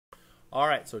All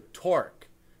right, so torque.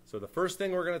 So the first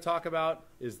thing we're going to talk about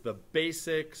is the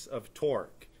basics of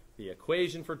torque. The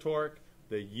equation for torque,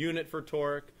 the unit for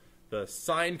torque, the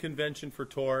sign convention for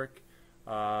torque.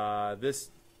 This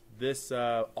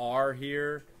R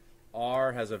here,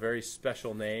 R has a very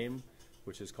special name,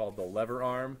 which is called the lever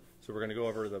arm. So we're going to go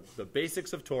over the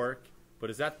basics of torque. But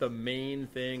is that the main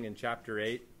thing in Chapter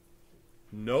 8?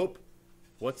 Nope.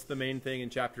 What's the main thing in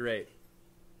Chapter 8?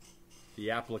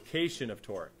 The application of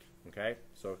torque. Okay?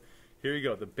 So here you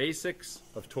go, the basics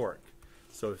of torque.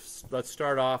 So let's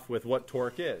start off with what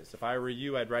torque is. If I were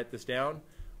you, I'd write this down.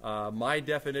 My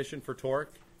definition for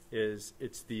torque is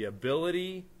it's the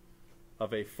ability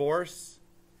of a force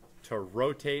to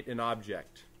rotate an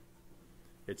object.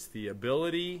 It's the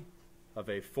ability of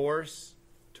a force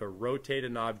to rotate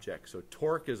an object. So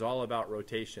torque is all about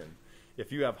rotation.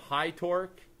 If you have high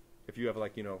torque, if you have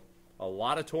a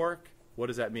lot of torque, what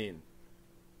does that mean?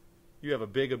 You have a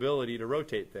big ability to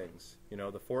rotate things.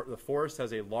 The force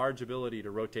has a large ability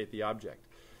to rotate the object.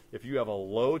 If you have a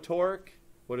low torque,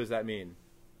 what does that mean?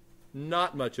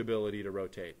 Not much ability to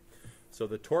rotate. So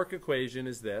the torque equation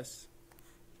is this.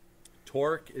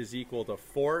 Torque is equal to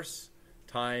force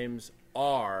times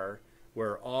R,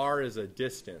 where R is a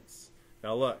distance.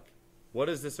 Now look, what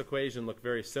does this equation look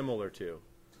very similar to?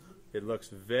 It looks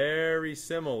very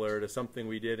similar to something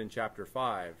we did in Chapter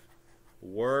 5.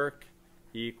 Work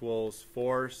equals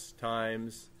force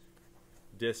times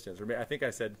distance. Or I think I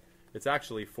said it's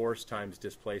actually force times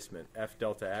displacement, F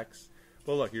delta x.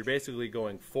 Well, look, you're basically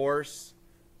going force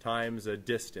times a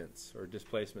distance, or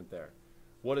displacement there.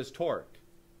 What is torque?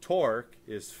 Torque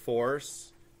is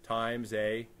force times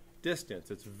a distance.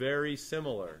 It's very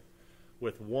similar,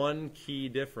 with one key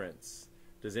difference.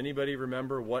 Does anybody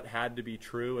remember what had to be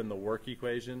true in the work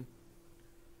equation? In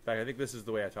fact, I think this is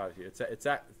the way I taught it to you.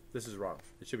 This is wrong.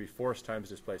 It should be force times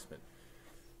displacement.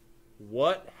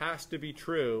 What has to be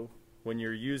true when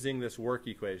you're using this work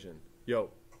equation? Yo.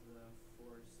 The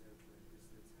force and the distance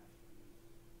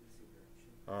have to be the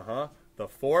same direction. The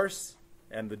force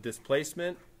and the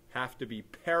displacement have to be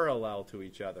parallel to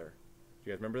each other. Do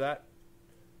you guys remember that?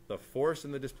 The force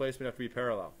and the displacement have to be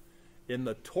parallel. In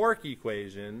the torque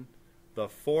equation, the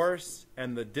force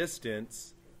and the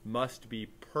distance must be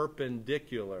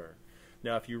perpendicular.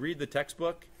 Now, if you read the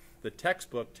textbook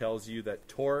tells you that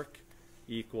torque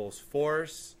equals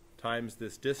force times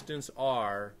this distance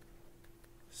r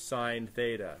sine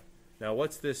theta. Now,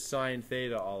 what's this sine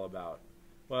theta all about?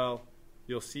 Well,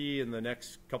 you'll see in the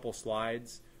next couple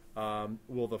slides.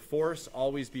 Will the force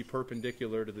always be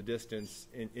perpendicular to the distance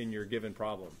in your given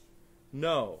problem?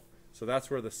 No. So that's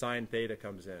where the sine theta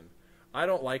comes in. I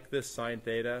don't like this sine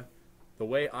theta. The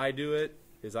way I do it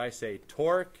is I say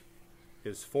torque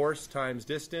is force times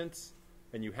distance,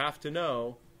 and you have to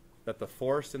know that the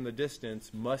force and the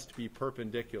distance must be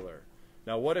perpendicular.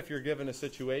 Now, what if you're given a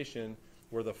situation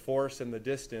where the force and the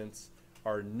distance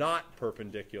are not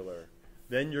perpendicular?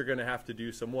 Then you're going to have to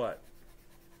do some what?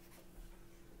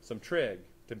 Some trig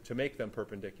to make them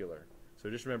perpendicular. So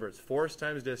just remember, it's force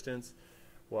times distance,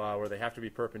 where they have to be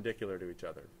perpendicular to each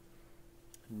other.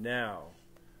 Now,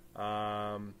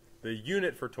 the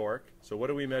unit for torque, so what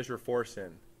do we measure force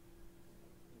in?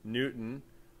 Newton.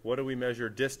 What do we measure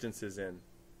distances in?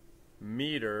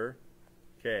 Meter.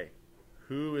 Okay,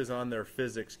 who is on their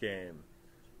physics game?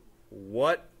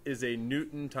 What is a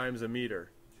Newton times a meter?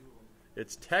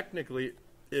 It's technically,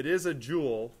 it is a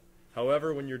joule.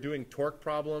 However, when you're doing torque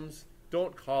problems,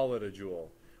 don't call it a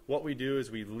joule. What we do is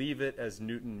we leave it as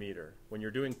Newton meter. When you're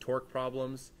doing torque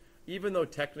problems, even though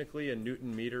technically a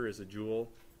Newton meter is a joule,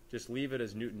 just leave it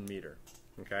as Newton meter.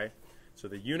 Okay? So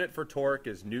the unit for torque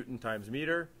is Newton times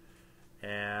meter.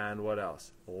 And what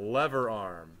else? Lever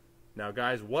arm. Now,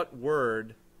 guys, what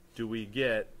word do we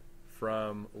get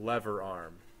from lever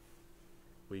arm?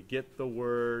 We get the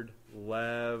word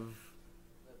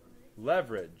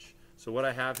leverage. So what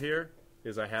I have here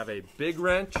is I have a big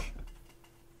wrench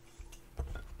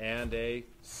and a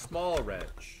small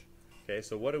wrench. Okay,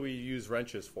 so what do we use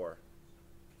wrenches for?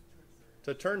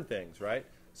 To turn things, right?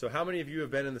 So how many of you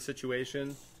have been in the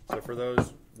situation? So for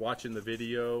those watching the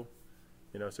video,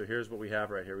 so here's what we have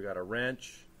right here. We got a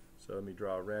wrench. So let me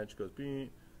draw a wrench. Goes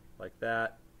beep, like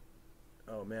that.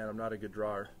 Oh man, I'm not a good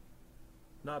drawer.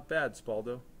 Not bad,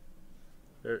 Spaldo.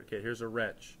 There, okay, here's a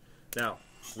wrench. Now,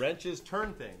 wrenches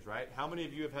turn things, right? How many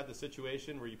of you have had the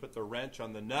situation where you put the wrench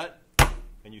on the nut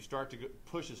and you start to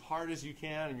push as hard as you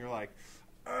can and you're like,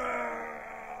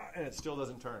 and it still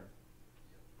doesn't turn?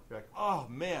 You're like, oh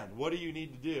man, what do you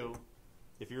need to do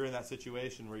if you're in that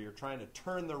situation where you're trying to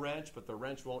turn the wrench but the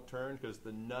wrench won't turn because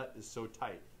the nut is so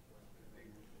tight?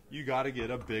 You got to get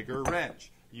a bigger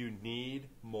wrench. You need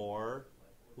more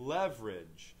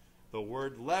leverage. The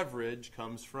word leverage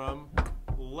comes from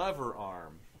lever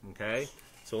arm. Okay?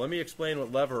 So let me explain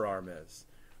what lever arm is.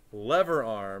 Lever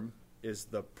arm is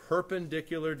the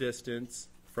perpendicular distance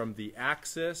from the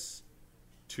axis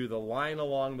to the line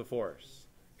along the force.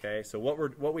 Okay? So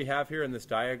what we have here in this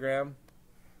diagram,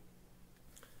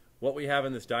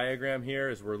 here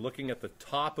is we're looking at the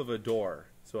top of a door.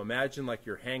 So imagine like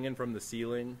you're hanging from the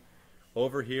ceiling.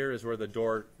 Over here is where the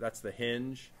door, that's the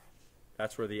hinge.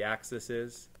 That's where the axis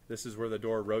is. This is where the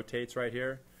door rotates right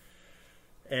here.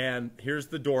 And here's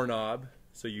the doorknob.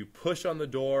 So you push on the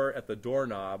door at the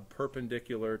doorknob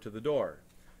perpendicular to the door.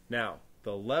 Now,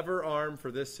 the lever arm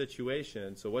for this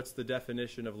situation, so what's the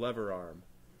definition of lever arm?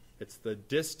 It's the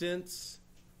distance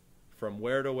from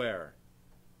where to where?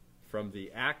 From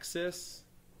the axis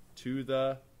to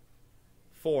the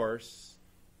force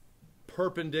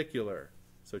perpendicular.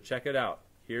 So check it out.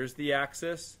 Here's the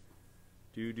axis.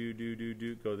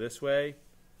 Go this way.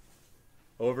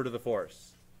 Over to the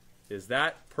force. Is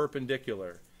that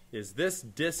perpendicular? Is this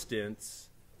distance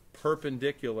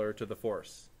perpendicular to the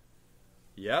force?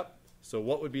 Yep. So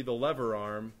what would be the lever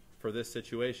arm for this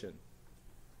situation?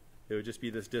 It would just be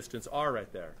this distance r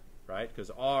right there, right?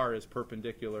 Because r is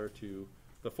perpendicular to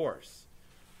the force.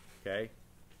 Okay?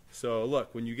 So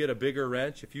look, when you get a bigger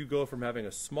wrench, if you go from having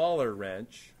a smaller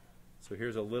wrench, so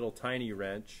here's a little tiny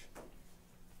wrench,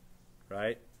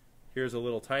 right? Here's a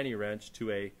little tiny wrench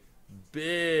to a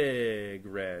big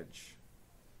wrench.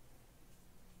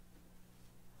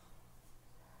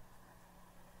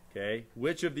 Okay,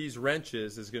 which of these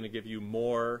wrenches is going to give you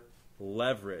more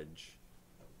leverage?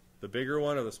 The bigger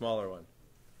one or the smaller one?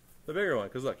 The bigger one,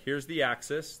 because look, here's the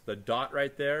axis. The dot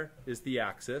right there is the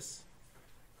axis.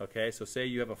 Okay, so say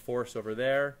you have a force over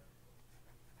there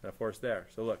and a force there.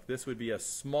 So look, this would be a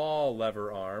small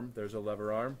lever arm. There's a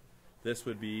lever arm. This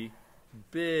would be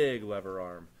big lever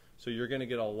arm. So you're going to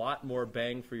get a lot more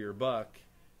bang for your buck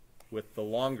with the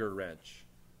longer wrench,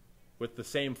 with the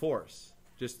same force,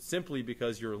 just simply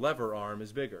because your lever arm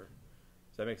is bigger.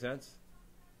 Does that make sense?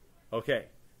 Okay,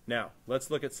 now let's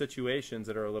look at situations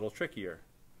that are a little trickier.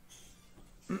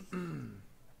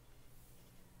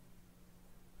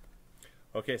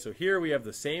 Okay, so here we have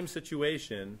the same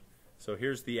situation. So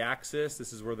here's the axis.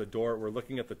 This is where the door, we're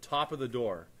looking at the top of the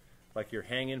door, like you're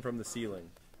hanging from the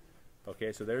ceiling.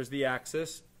 Okay, so there's the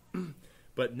axis.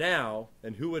 But now,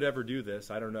 and who would ever do this?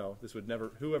 I don't know. This would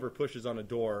never, whoever pushes on a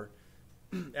door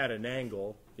at an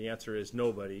angle, the answer is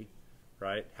nobody,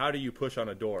 right? How do you push on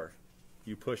a door?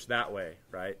 You push that way,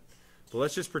 right? So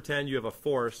let's just pretend you have a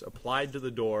force applied to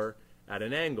the door at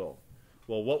an angle.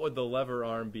 Well, what would the lever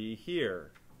arm be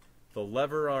here? The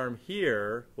lever arm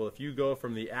here, well, if you go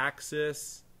from the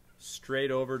axis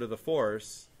straight over to the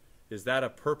force, is that a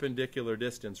perpendicular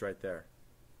distance right there?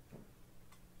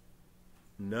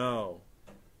 No.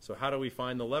 So how do we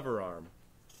find the lever arm?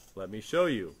 Let me show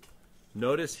you.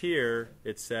 Notice here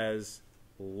it says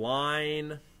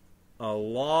line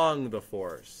along the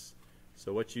force.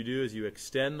 So what you do is you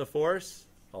extend the force,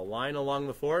 a line along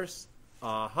the force.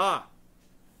 Aha!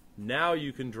 Now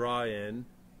you can draw in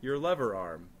your lever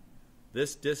arm.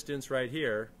 This distance right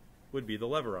here would be the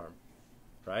lever arm,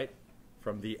 right?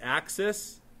 From the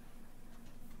axis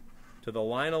to the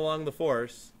line along the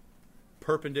force,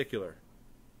 perpendicular.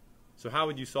 So how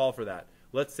would you solve for that?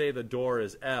 Let's say the door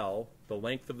is L. The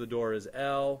length of the door is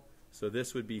L. So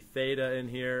this would be theta in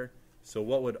here. So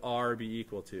what would R be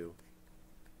equal to?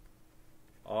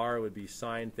 R would be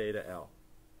sine theta L.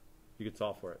 You could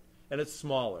solve for it. And it's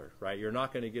smaller, right? You're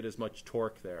not going to get as much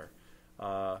torque there.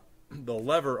 The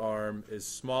lever arm is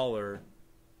smaller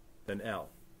than L.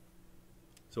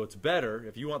 So it's better,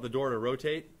 if you want the door to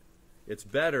rotate, it's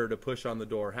better to push on the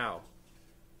door how?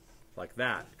 Like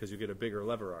that, because you get a bigger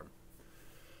lever arm.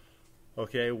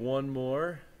 Okay, one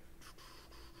more.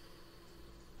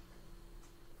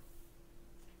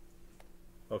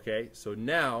 Okay, so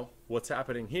now what's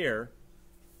happening here,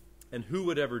 and who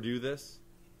would ever do this?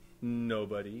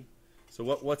 Nobody. So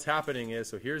what's happening is,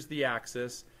 so here's the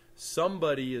axis.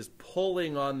 Somebody is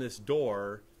pulling on this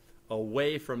door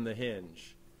away from the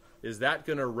hinge. Is that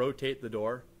going to rotate the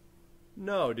door?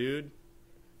 No, dude.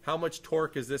 How much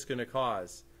torque is this going to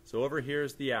cause? So over here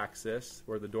is the axis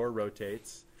where the door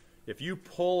rotates. If you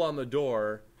pull on the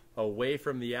door away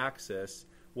from the axis,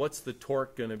 what's the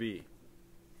torque going to be?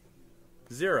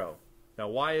 0. Now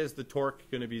why is the torque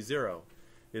going to be 0?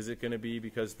 Is it going to be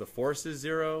because the force is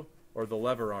 0 or the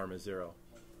lever arm is 0?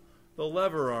 The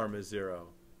lever arm is 0.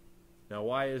 Now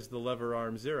why is the lever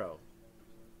arm 0?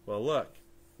 Well, look,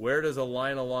 where does a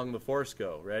line along the force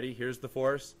go? Ready? Here's the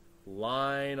force.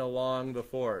 Line along the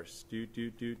force. Doot,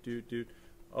 doot, doot, doot, doot.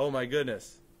 Oh my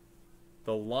goodness.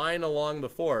 The line along the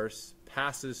force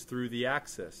passes through the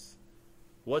axis.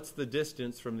 What's the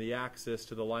distance from the axis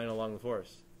to the line along the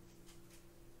force?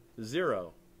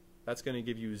 0. That's going to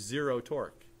give you 0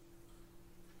 torque.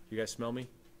 You guys smell me?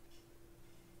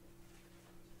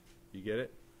 You get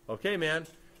it? Okay, man.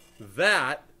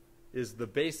 That is the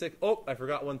basic... Oh, I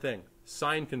forgot one thing.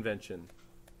 Sign convention.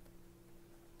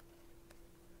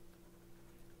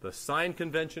 The sign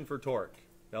convention for torque.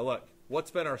 Now look,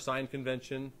 what's been our sign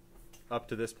convention up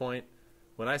to this point?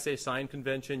 When I say sign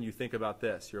convention, you think about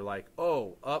this. You're like,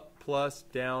 oh, up, plus,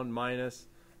 down, minus,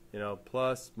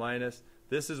 plus, minus.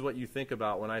 This is what you think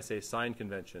about when I say sign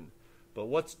convention. But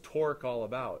what's torque all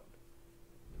about?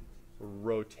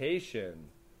 Rotation.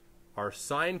 Our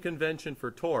sign convention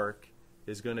for torque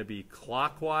is going to be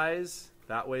clockwise.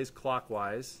 That way's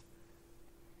clockwise.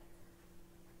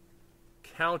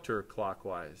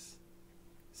 Counterclockwise.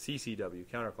 CCW,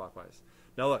 counterclockwise.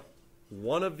 Now look,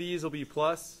 one of these will be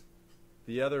plus,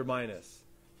 the other minus.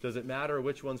 Does it matter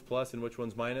which one's plus and which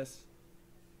one's minus?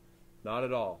 Not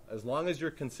at all. As long as you're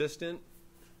consistent,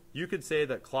 you could say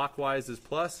that clockwise is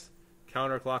plus,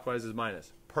 counterclockwise is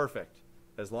minus. Perfect.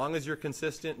 As long as you're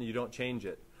consistent and you don't change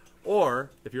it.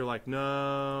 Or, if you're like,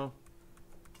 no,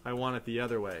 I want it the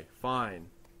other way. Fine.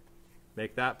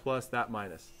 Make that plus, that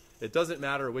minus. It doesn't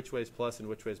matter which way's plus and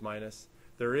which way's minus.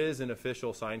 There is an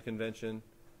official sign convention.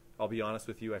 I'll be honest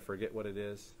with you, I forget what it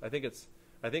is. I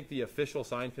think the official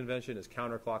sign convention is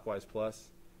counterclockwise plus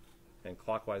and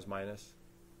clockwise minus.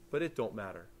 But it don't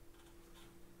matter.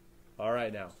 All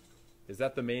right, now. Is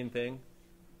that the main thing?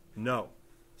 No.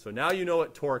 So now you know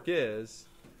what torque is.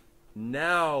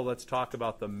 Now let's talk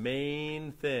about the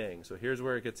main thing. So here's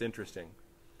where it gets interesting.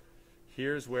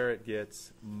 Here's where it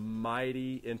gets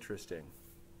mighty interesting.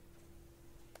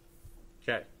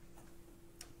 Okay.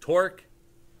 Torque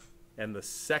and the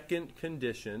second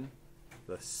condition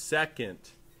for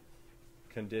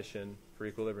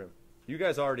equilibrium. You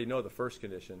guys already know the first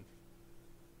condition.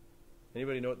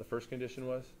 Anybody know what the first condition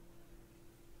was?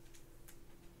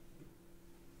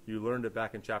 You learned it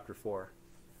back in chapter 4.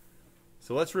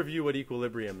 So let's review what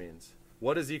equilibrium means.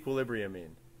 What does equilibrium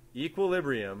mean?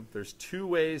 Equilibrium, there's two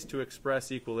ways to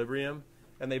express equilibrium,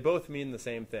 and they both mean the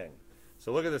same thing.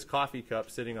 So look at this coffee cup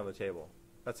sitting on the table.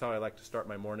 That's how I like to start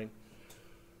my morning.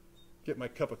 Get my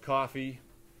cup of coffee,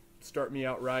 start me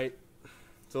out right.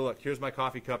 So look, here's my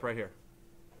coffee cup right here,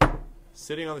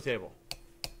 sitting on the table.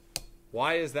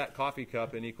 Why is that coffee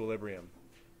cup in equilibrium?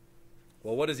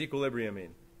 Well, what does equilibrium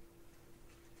mean?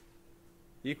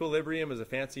 Equilibrium is a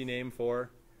fancy name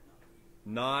for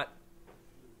not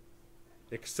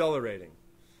accelerating.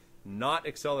 Not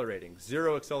accelerating.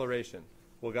 Zero acceleration.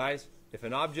 Well, guys, if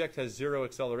an object has zero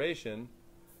acceleration,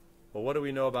 well, what do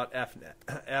we know about F net?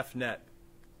 F net.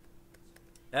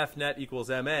 F net equals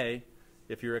ma.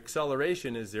 If your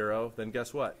acceleration is 0, then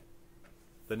guess what?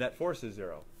 The net force is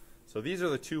 0. So these are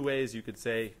the two ways you could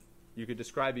say, you could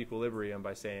describe equilibrium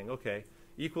by saying, okay,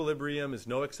 equilibrium is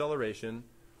no acceleration,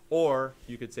 or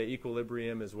you could say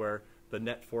equilibrium is where the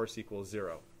net force equals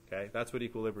 0. Okay, that's what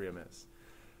equilibrium is.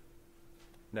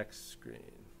 Next screen.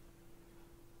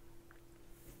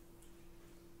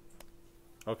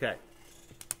 Okay.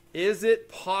 Is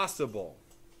it possible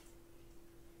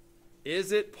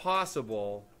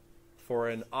for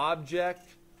an object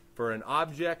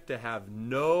to have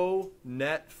no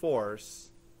net force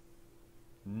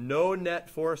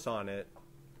on it,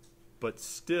 but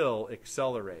still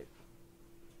accelerate?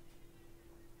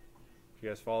 You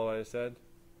guys follow what I said?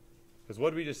 Because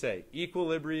what did we just say?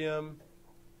 Equilibrium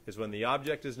is when the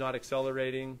object is not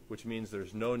accelerating, which means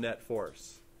there's no net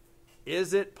force.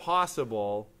 Is it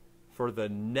possible for the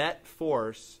net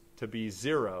force to be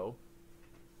 0,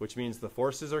 which means the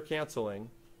forces are canceling,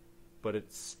 but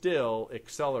it still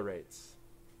accelerates?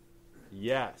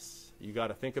 Yes. You got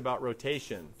to think about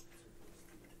rotation.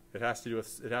 It has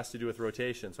to do with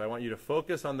rotation. So I want you to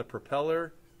focus on the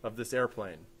propeller of this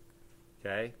airplane.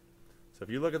 Okay? So if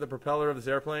you look at the propeller of this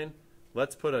airplane,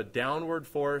 let's put a downward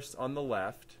force on the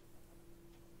left.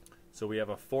 So we have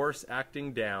a force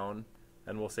acting down,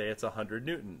 and we'll say it's 100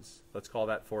 newtons. Let's call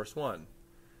that force 1.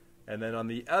 And then on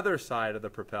the other side of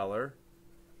the propeller,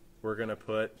 we're going to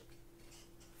put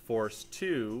force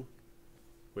 2,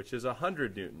 which is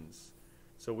 100 newtons.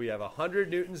 So we have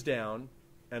 100 newtons down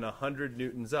and 100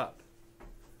 newtons up.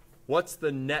 What's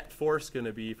the net force going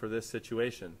to be for this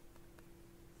situation?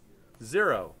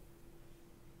 0.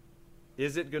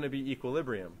 Is it going to be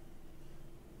equilibrium?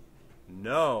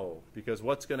 No, because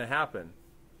what's going to happen?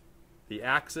 The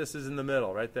axis is in the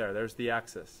middle, right there. There's the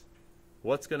axis.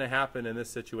 What's going to happen in this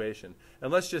situation?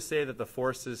 And let's just say that the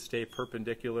forces stay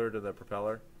perpendicular to the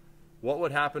propeller. what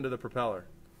would happen to the propeller?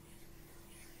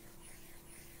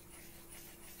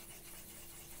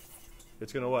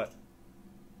 It's going to what?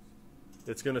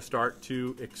 It's going to start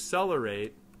to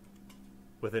accelerate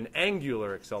with an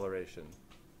angular acceleration.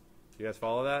 You guys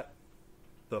follow that?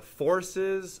 The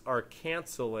forces are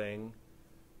canceling,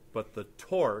 but the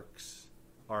torques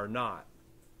are not.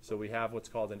 So we have what's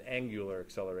called an angular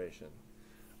acceleration.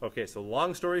 Okay, so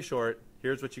long story short,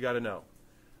 here's what you got to know.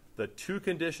 The two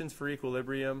conditions for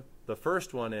equilibrium, the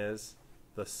first one is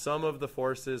the sum of the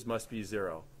forces must be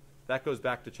 0. That goes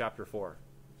back to chapter 4,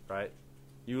 right?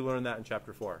 You learned that in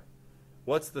chapter 4.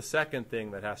 What's the second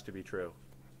thing that has to be true?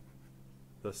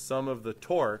 The sum of the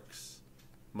torques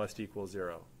must equal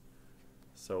 0.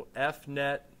 So F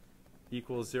net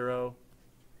equals 0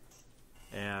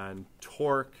 and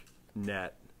torque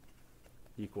net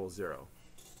equals 0.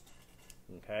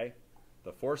 Okay?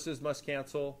 The forces must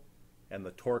cancel and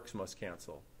the torques must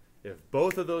cancel. If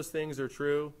both of those things are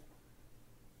true,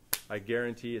 I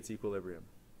guarantee it's equilibrium.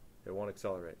 It won't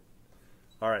accelerate.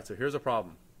 All right, so here's a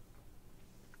problem.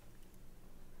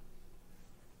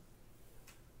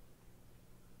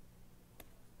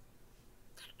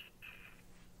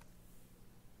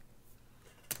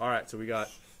 All right, so we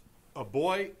got a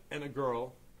boy and a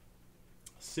girl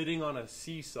sitting on a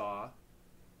seesaw.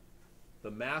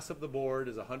 The mass of the board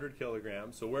is 100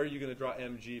 kilograms. So where are you going to draw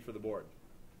mg for the board?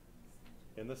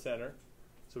 In the center.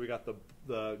 So we got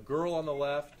the girl on the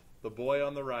left, the boy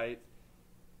on the right.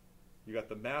 You got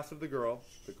the mass of the girl.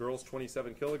 The girl's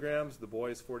 27 kilograms. The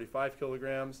boy is 45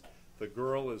 kilograms. The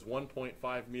girl is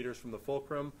 1.5 meters from the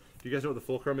fulcrum. Do you guys know what the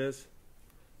fulcrum is?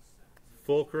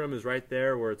 Fulcrum is right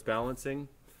there where it's balancing.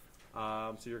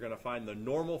 So you're going to find the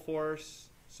normal force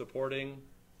supporting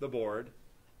the board.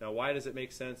 Now, why does it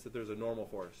make sense that there's a normal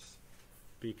force?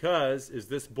 Because is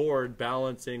this board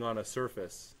balancing on a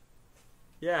surface?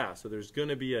 Yeah, so there's going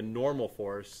to be a normal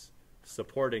force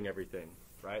supporting everything,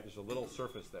 right? There's a little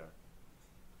surface there.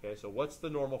 Okay, so what's the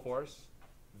normal force?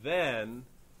 Then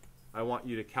I want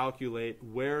you to calculate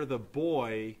where the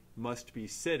boy must be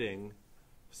sitting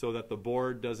so that the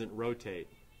board doesn't rotate,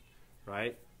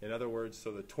 right? In other words,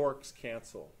 so the torques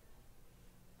cancel.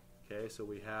 Okay, so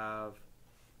we have,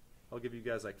 I'll give you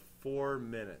guys like 4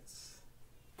 minutes.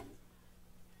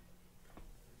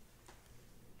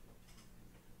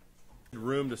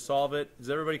 Room to solve it. Does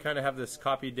everybody kind of have this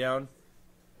copied down?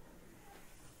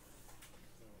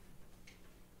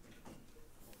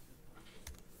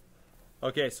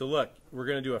 Okay, so look, we're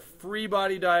going to do a free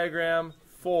body diagram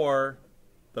for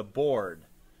the board.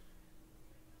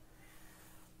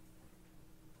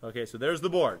 Okay, so there's the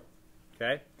board,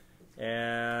 okay?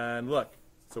 And look,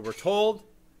 so we're told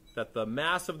that the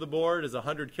mass of the board is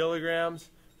 100 kilograms.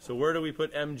 So where do we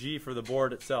put mg for the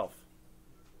board itself?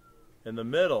 In the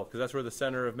middle, because that's where the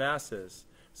center of mass is.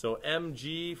 So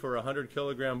mg for a 100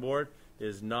 kilogram board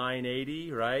is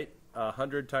 980, right?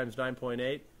 100 times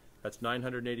 9.8, that's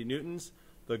 980 newtons.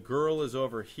 The girl is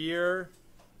over here.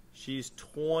 She's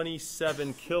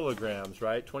 27 kilograms,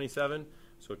 right? 27.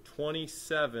 So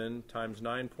 27 times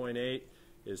 9.8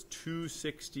 is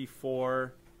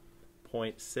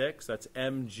 264.6. That's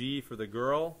mg for the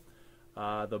girl.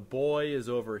 The boy is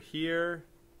over here.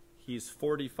 He's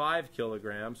 45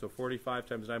 kilograms. So 45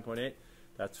 times 9.8,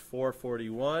 that's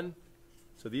 441.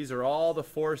 So these are all the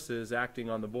forces acting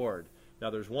on the board.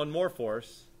 Now there's one more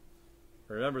force.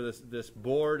 Remember, this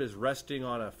board is resting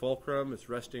on a fulcrum. It's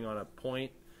resting on a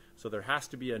point. So there has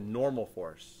to be a normal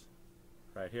force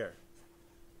right here.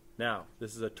 Now,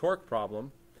 this is a torque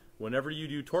problem. Whenever you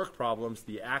do torque problems,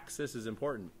 the axis is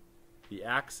important. The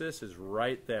axis is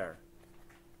right there.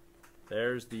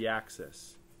 There's the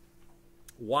axis.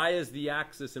 Why is the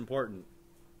axis important?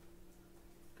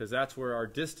 Because that's where our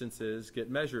distances get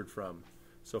measured from.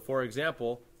 So, for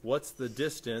example, what's the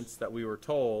distance that we were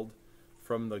told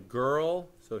from the girl?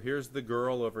 So here's the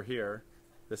girl over here.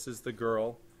 This is the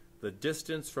girl. The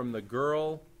distance from the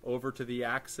girl over to the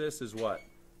axis is what?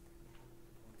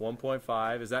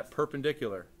 1.5. Is that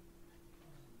perpendicular?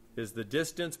 Is the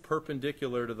distance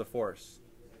perpendicular to the force?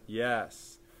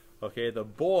 Yes. Okay, the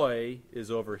boy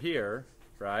is over here,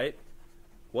 right?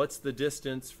 What's the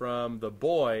distance from the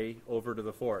boy over to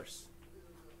the force?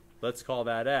 Let's call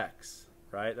that x,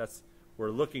 right? We're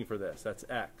looking for this. That's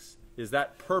x. Is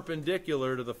that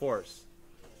perpendicular to the force?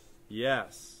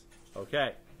 Yes.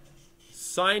 Okay.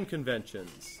 Sign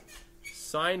conventions.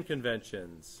 Sign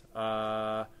conventions.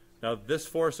 Now this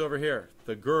force over here,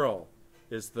 the girl,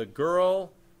 is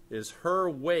her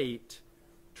weight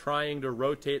trying to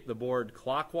rotate the board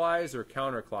clockwise or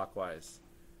counterclockwise?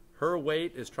 Her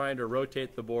weight is trying to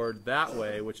rotate the board that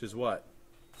way, which is what?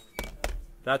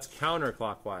 That's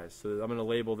counterclockwise. So I'm going to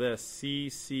label this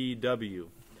CCW.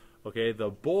 Okay, the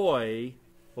boy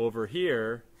over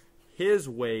here, his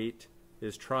weight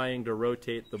is trying to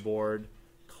rotate the board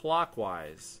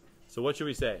clockwise. So what should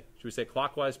we say? Should we say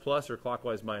clockwise plus or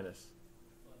clockwise minus?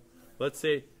 Let's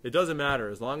say it doesn't matter.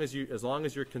 As long as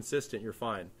you're consistent, you're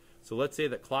fine. So let's say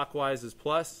that clockwise is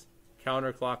plus,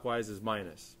 counterclockwise is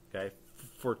minus. Okay,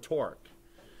 for torque.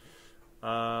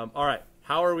 All right.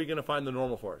 How are we going to find the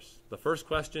normal force? The first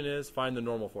question is find the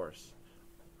normal force.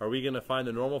 Are we going to find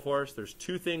the normal force? There's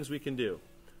two things we can do.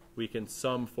 We can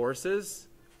sum forces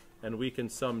and we can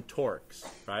sum torques,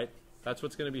 right? That's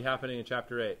what's going to be happening in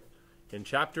Chapter 8. In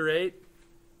Chapter 8,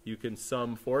 you can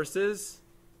sum forces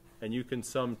and you can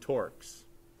sum torques.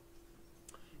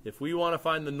 If we want to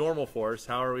find the normal force,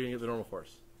 how are we going to get the normal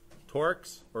force?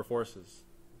 Torques or forces?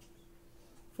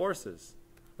 Forces.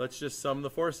 Let's just sum the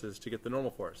forces to get the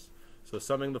normal force. So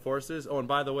summing the forces. Oh, and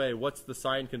by the way, what's the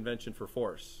sign convention for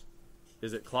force?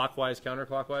 Is it clockwise,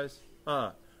 counterclockwise?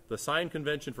 The sign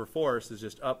convention for force is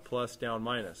just up, plus, down,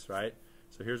 minus, right?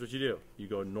 So here's what you do. You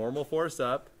go normal force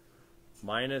up,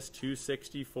 minus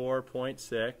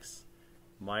 264.6,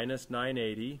 minus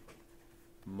 980,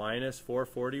 minus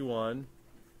 441.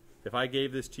 If I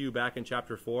gave this to you back in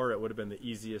Chapter 4, it would have been the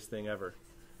easiest thing ever.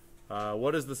 What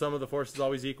does the sum of the forces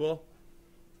always equal?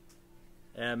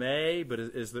 MA, but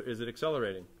is it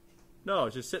accelerating? No,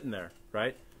 it's just sitting there,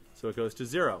 right? So it goes to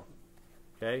 0.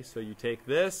 Okay, so you take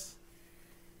this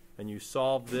and you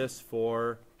solve this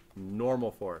for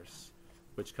normal force,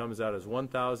 which comes out as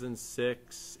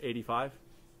 1,685.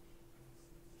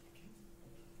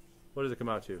 What does it come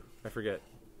out to? I forget.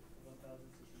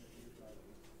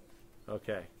 1,685.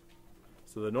 Okay.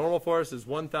 So the normal force is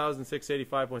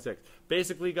 1,685.6.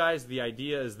 Basically, guys, the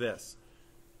idea is this.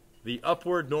 The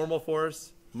upward normal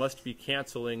force must be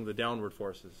canceling the downward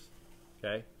forces.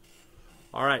 Okay?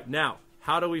 All right, now,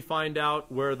 how do we find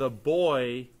out where the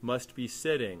boy must be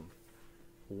sitting?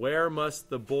 Where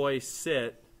must the boy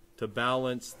sit to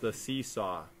balance the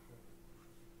seesaw?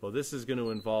 Well, this is going to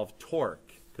involve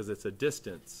torque because it's a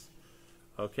distance.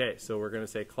 Okay, so we're going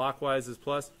to say clockwise is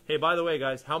plus. Hey, by the way,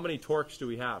 guys, how many torques do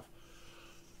we have?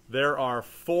 There are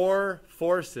 4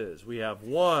 forces. We have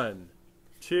 1,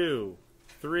 2,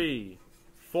 3,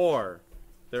 4.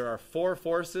 There are 4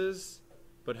 forces,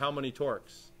 but how many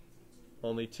torques?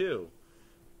 Only 2.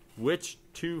 Which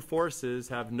 2 forces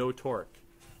have no torque?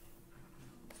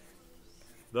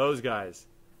 Those guys.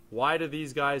 Why do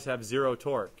these guys have 0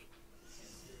 torque?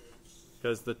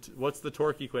 Because what's the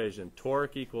torque equation?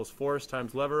 Torque equals force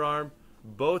times lever arm.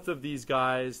 Both of these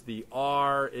guys, the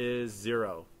R is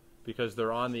 0 because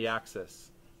they're on the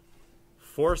axis.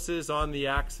 Forces on the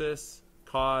axis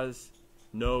cause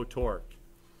no torque.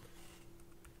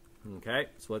 Okay,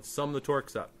 so let's sum the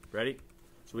torques up. Ready?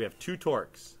 So we have 2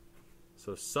 torques.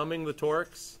 So summing the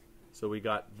torques, so we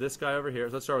got this guy over here.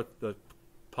 So let's start with the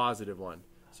positive one.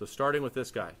 So starting with this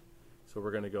guy. So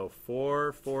we're going to go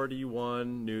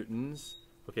 441 newtons.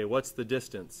 Okay, what's the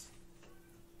distance?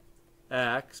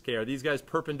 X. Okay, are these guys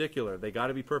perpendicular? They got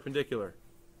to be perpendicular.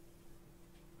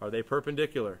 Are they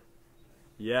perpendicular?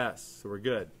 Yes, so we're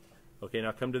good. Okay,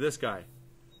 now come to this guy.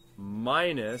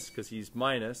 Minus, because he's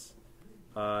minus,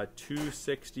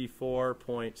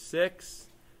 264.6.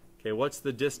 Okay, what's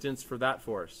the distance for that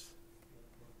force?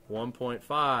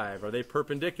 1.5. Are they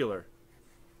perpendicular?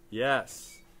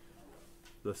 Yes.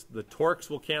 The torques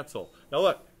will cancel. Now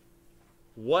look,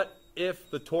 what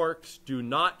if the torques do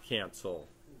not cancel?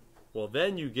 Well,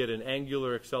 then you get an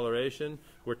angular acceleration,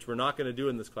 which we're not going to do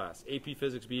in this class. AP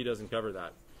Physics B doesn't cover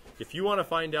that. If you want to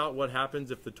find out what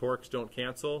happens if the torques don't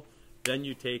cancel, then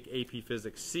you take AP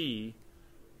Physics C.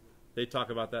 They talk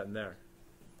about that in there.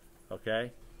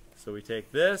 Okay? So we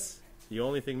take this. The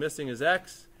only thing missing is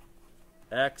X.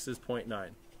 X is 0.9.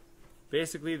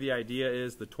 Basically, the idea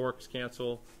is the torques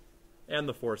cancel and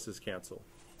the forces cancel.